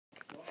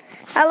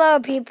Hello,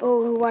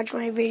 people who watch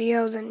my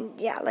videos, and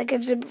yeah, like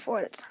I've said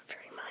before, that's not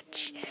very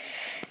much.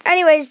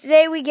 Anyways,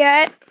 today we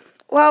get,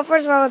 well,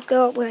 first of all, let's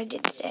go what I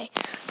did today.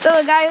 So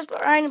the guy was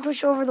trying to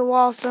push over the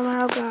wall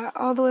somehow got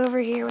all the way over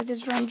here with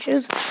his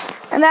wrenches,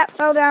 and that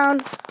fell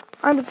down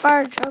on the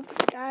fire truck.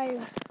 The guy,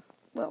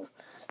 well,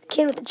 the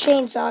kid with the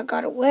chainsaw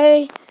got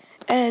away,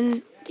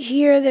 and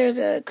here there's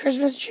a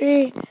Christmas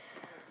tree.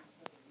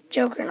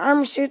 Joker in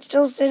armor suit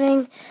still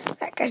sitting.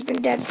 That guy's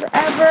been dead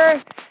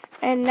forever.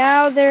 And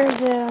now there's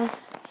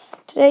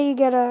today you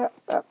get a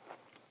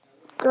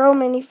girl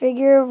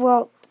minifigure.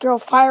 Well, girl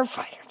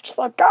firefighter. Just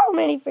like girl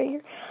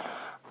minifigure.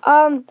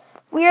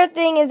 Weird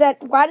thing is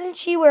that why doesn't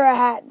she wear a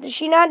hat? Does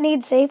she not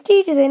need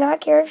safety? Do they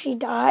not care if she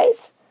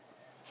dies?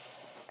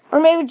 Or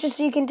maybe just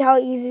so you can tell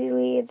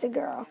easily it's a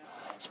girl.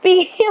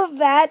 Speaking of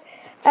that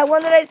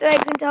one that I said I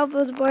couldn't tell if it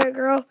was a boy or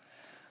girl.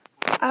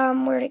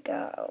 Where'd it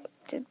go?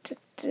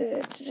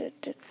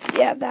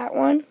 Yeah, that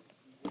one.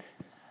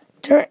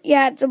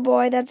 Yeah, it's a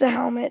boy. That's a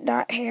helmet,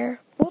 not hair.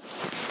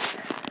 Whoops.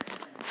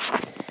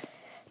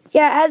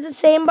 Yeah, it has the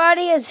same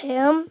body as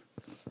him.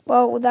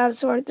 Well, without a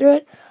sword through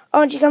it.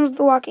 Oh, and she comes with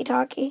the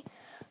walkie-talkie.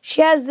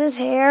 She has this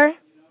hair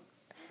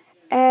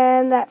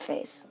and that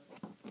face.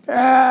 Pretty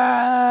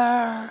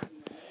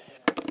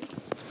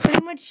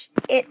much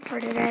it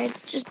for today.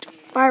 It's just a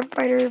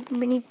firefighter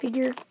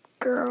minifigure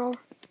girl.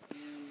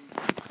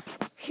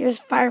 Here's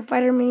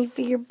firefighter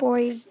minifigure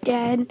boy. He's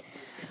dead.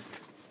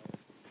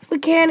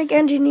 Mechanic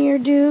engineer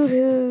dude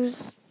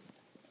who's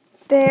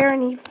there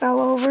and he fell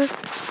over.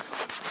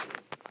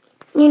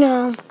 You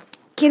know,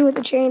 kid with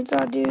the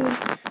chainsaw dude.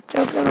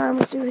 Joker in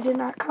armor suit who did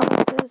not come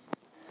with this.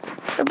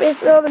 So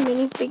basically all the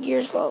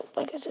minifigures, well,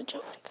 like I said,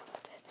 Joker did come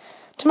with it.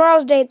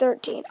 Tomorrow's day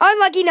 13.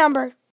 Unlucky number.